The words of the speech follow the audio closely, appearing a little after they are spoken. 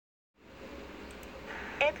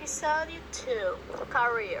Episode 2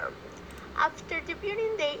 Career. After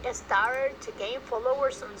debuting, they started to gain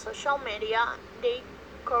followers on social media. Their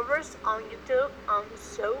covers on YouTube and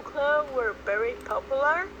SoundCloud were very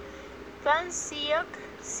popular. Van Siok,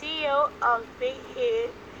 CEO of Big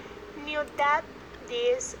Hit, knew that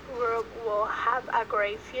this group would have a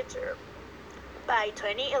great future. By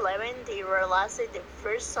 2011, they released the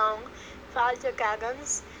first song, Falso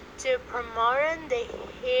Gagans, to promote the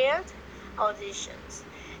hit auditions.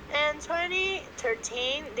 In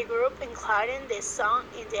 2013, the group included the song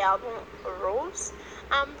in the album Rules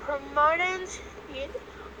and promoted it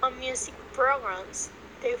on music programs.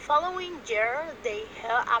 The following year, they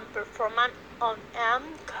held a performance on M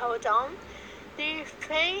Countdown. The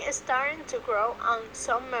fame started to grow, and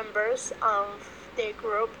some members of the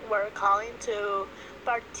group were calling to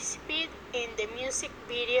participate in the music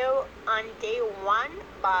video, and they won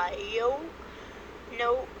by You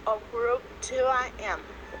Know of Group 2AM.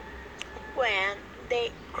 When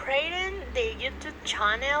they created the YouTube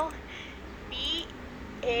channel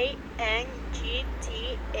BANGTAN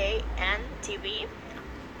TV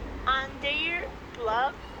on their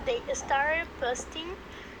blog, they started posting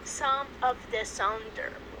some of the songs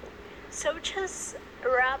there, such as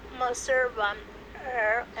Rap Master Van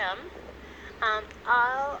RM and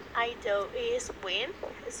All I Do Is Win,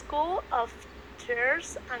 School of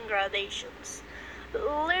Tears and Gradations.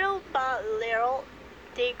 Little by little,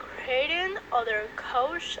 they created other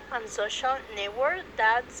coach and social network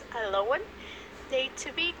that allowed they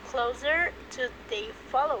to be closer to their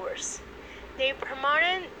followers. They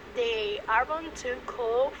promoted the album Too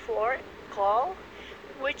Cool for Call,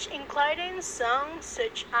 which included songs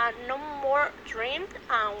such as No More Dream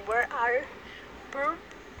and Where Are Bird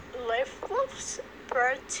Left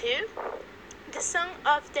Part 2. The song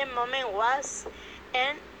of the moment was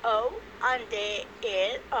N.O. and the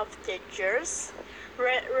end of the years,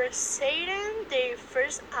 receiving the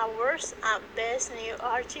first awards at Best New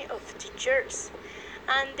Artist of the Year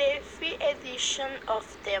and the 5th edition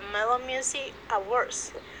of the Mellow Music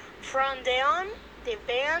Awards. From then on, they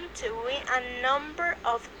began to win a number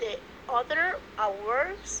of the other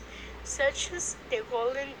awards, such as the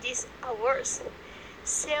Golden Disc Awards,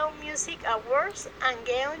 Seoul Music Awards, and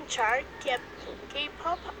Gaon Chart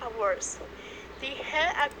K-Pop Awards. They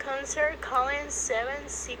had a concert called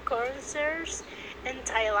 7C Concerts in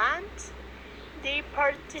Thailand. They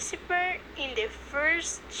participated in the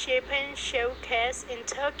first Japan showcase in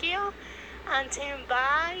Tokyo, attended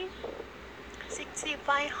by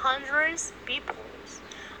 6,500 people.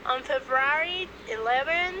 On February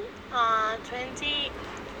 11,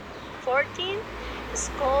 2014,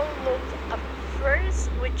 Skull looked up first,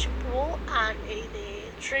 which pulled an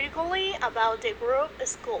intriguingly about the group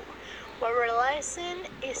Skull, while releasing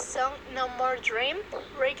its song No More Dream,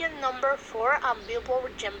 ranking number 4 on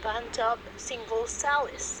Billboard Japan Top Single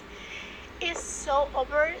Sales. It sold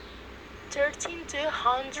over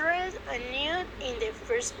 1,300 units in the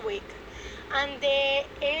first week. On the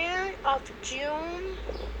end of June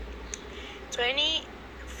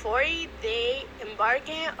 2040, they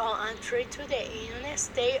embarked on a trip to the United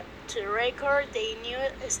States to record their new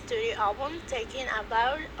studio album, taking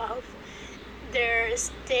about of their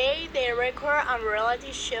stay. They record a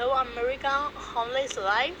reality show, American Homeless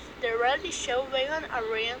Life. The reality show began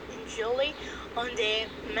airing in July on the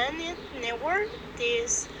main network.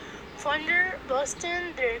 This founder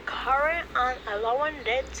Boston their career and allowing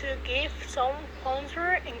them to give some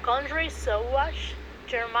concerts in countries such as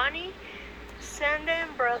Germany,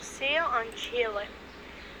 Sweden, Brazil, and Chile.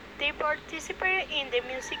 They participated in the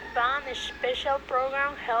Music Band special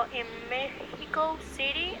program held in Mexico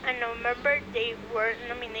City. In November, they were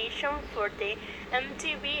nominated for the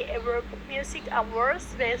MTV Europe Music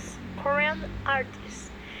Awards Best Korean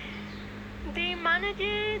Artist. They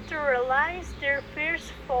managed to release their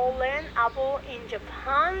first full-length album in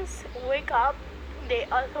Japan's Wake Up. They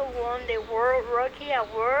also won the World Rookie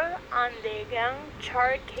Award and the Gang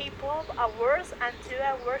Chart K-Pop Awards and 2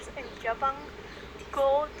 awards in Japan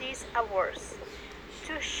Gold Disc Awards.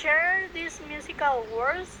 To share these musical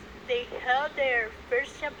awards, they held their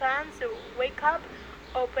first Japan's Wake Up,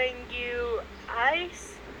 Open Your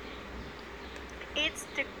Eyes. It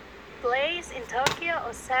took place in Tokyo,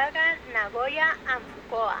 Osaka, Nagoya, and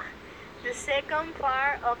Fukuoka. The second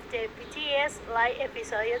part of the BTS Live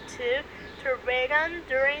Episode 2 tour began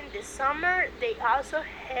during the summer. They also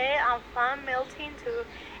had a fan melting tour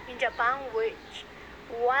in Japan, which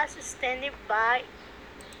was extended by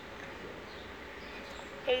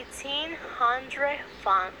 1,800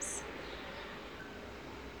 fans.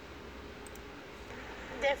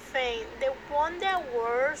 The Fame. They won the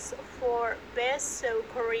awards for Best South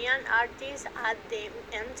Korean Artist at the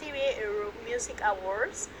MTV Europe Music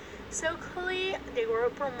Awards. Secondly, the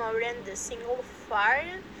group promoted the single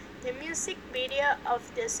Fire. The music video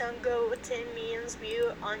of the song got 10 million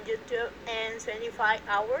views on YouTube in 25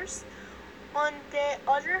 hours. On the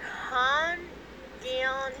other hand,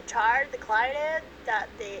 Gion Chart declared that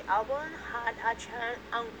the album had a chance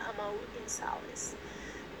amount in sales.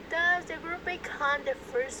 Thus, the group became the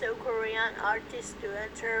first South Korean artist to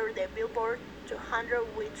enter the Billboard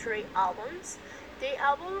 200 with 3 albums. The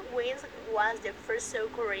album Wings was the first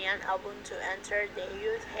South Korean album to enter the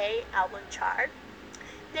UK album chart.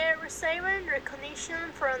 They received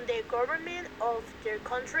recognition from the government of their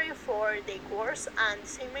country for the works and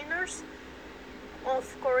disseminators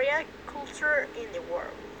of Korean culture in the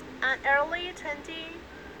world. And early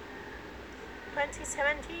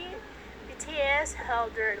 2017, BTS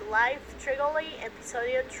held their live Trigoly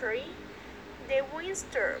episode 3, The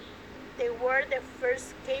Winster. They were the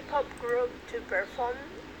first K-pop group to perform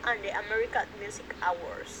on the American Music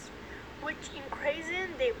Awards, which increased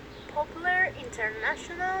the popular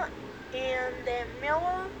international. In the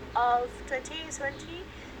middle of 2020,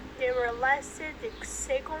 they released the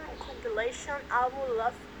second compilation album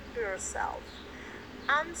Love Yourself.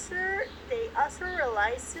 Answer, they also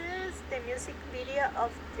releases the music video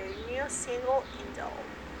of their new single Idol,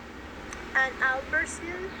 an album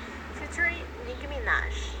version featuring Nicki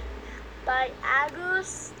Minaj. By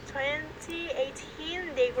August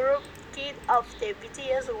 2018, the group kicked off the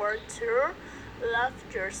BTS World Tour Love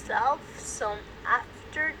Yourself soon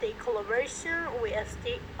after the collaboration with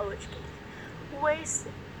Steve Aoki. Ways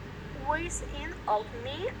in of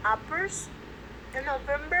Me appears in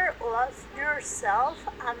November. Love Yourself,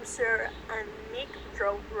 Amser and Nick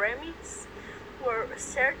Drove remix were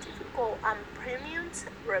certificate and premiums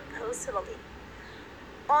respectively.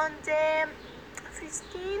 On the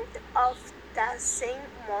 15th of that same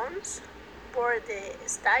month, for the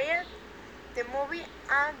style, the movie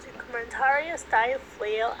and documentary style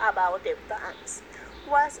film about the bands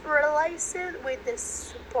was released with the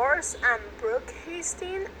support and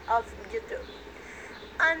broadcasting of YouTube.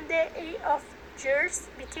 On the 8th of years,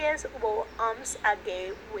 BTS will once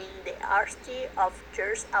again win the Artist of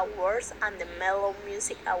Years Awards and the Mellow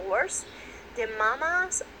Music Awards, the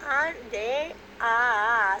Mamas and the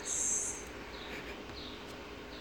A's.